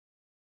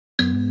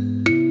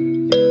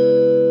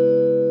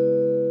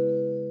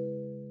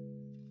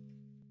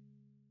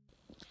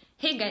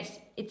Hey guys,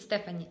 it's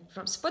Stephanie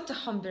from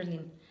Spotahome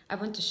Berlin. I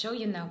want to show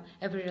you now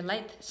a very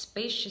light,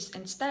 spacious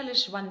and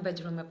stylish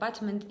one-bedroom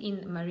apartment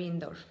in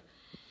Mariendorf.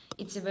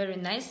 It's a very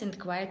nice and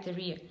quiet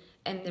area,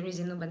 and there is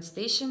an U-Bahn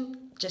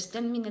station just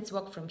 10 minutes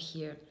walk from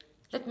here.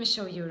 Let me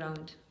show you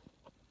around.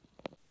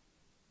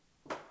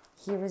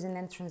 Here is an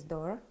entrance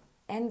door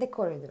and the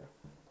corridor.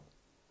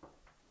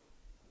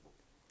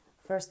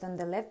 First on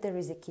the left there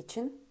is a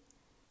kitchen,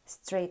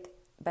 straight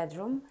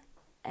bedroom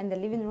and the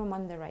living room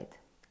on the right.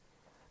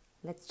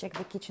 Let's check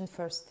the kitchen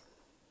first.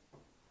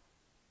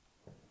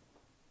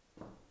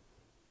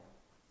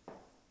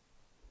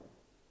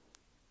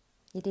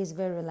 It is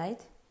very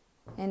light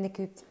and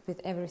equipped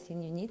with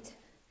everything you need.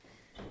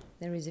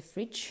 There is a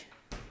fridge,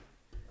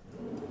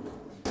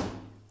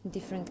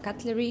 different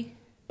cutlery,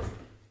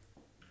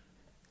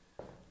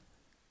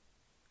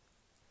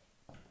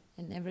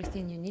 and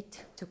everything you need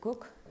to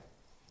cook.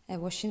 A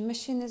washing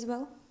machine as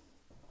well.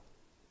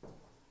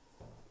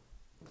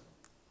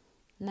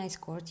 Nice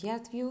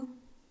courtyard view.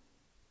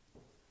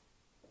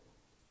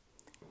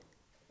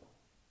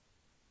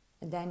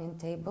 A dining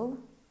table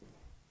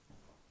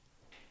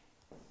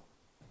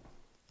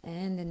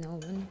and an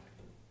oven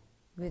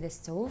with a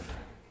stove.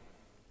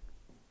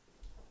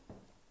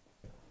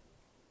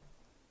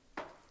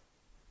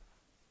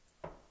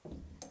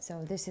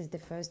 So this is the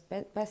first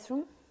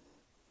bathroom.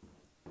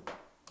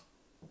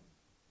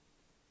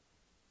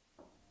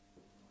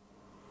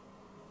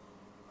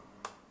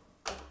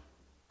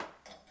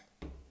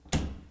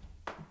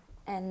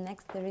 And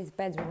next there is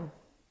bedroom,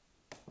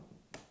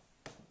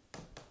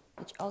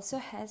 which also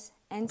has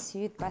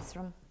ensuite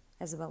bathroom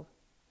as well.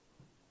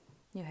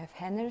 You have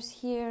hangers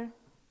here,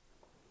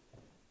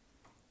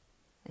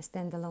 a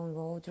standalone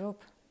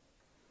wardrobe,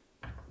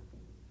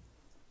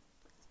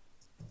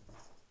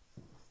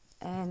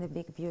 and a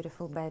big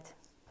beautiful bed.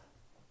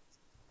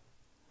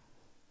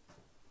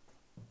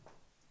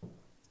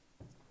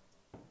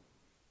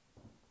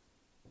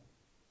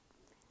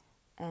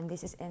 And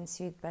this is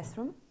ensuite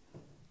bathroom.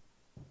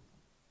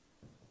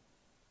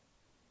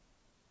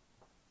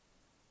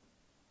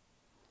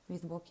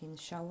 With walk-in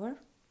shower.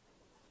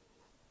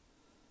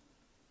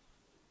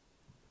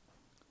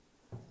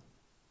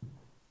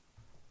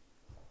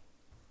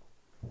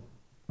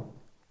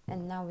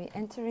 And now we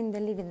enter in the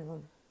living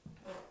room.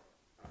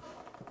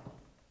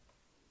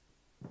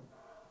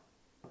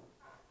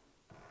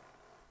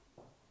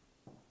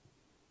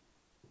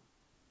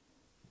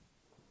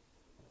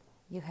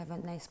 You have a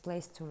nice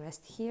place to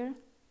rest here.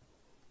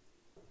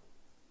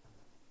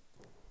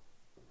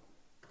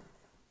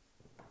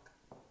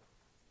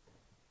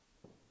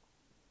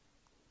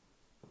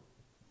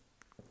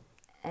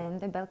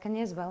 And the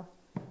balcony as well.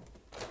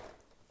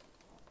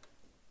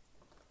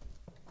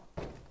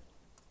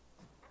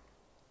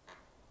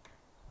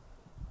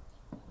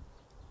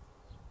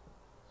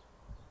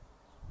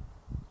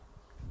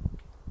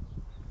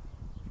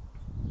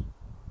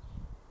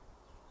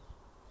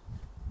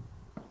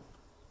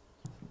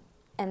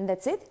 And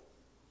that's it.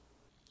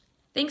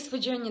 Thanks for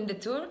joining the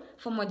tour.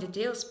 For more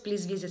details,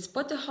 please visit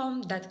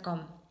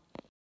spotahome.com.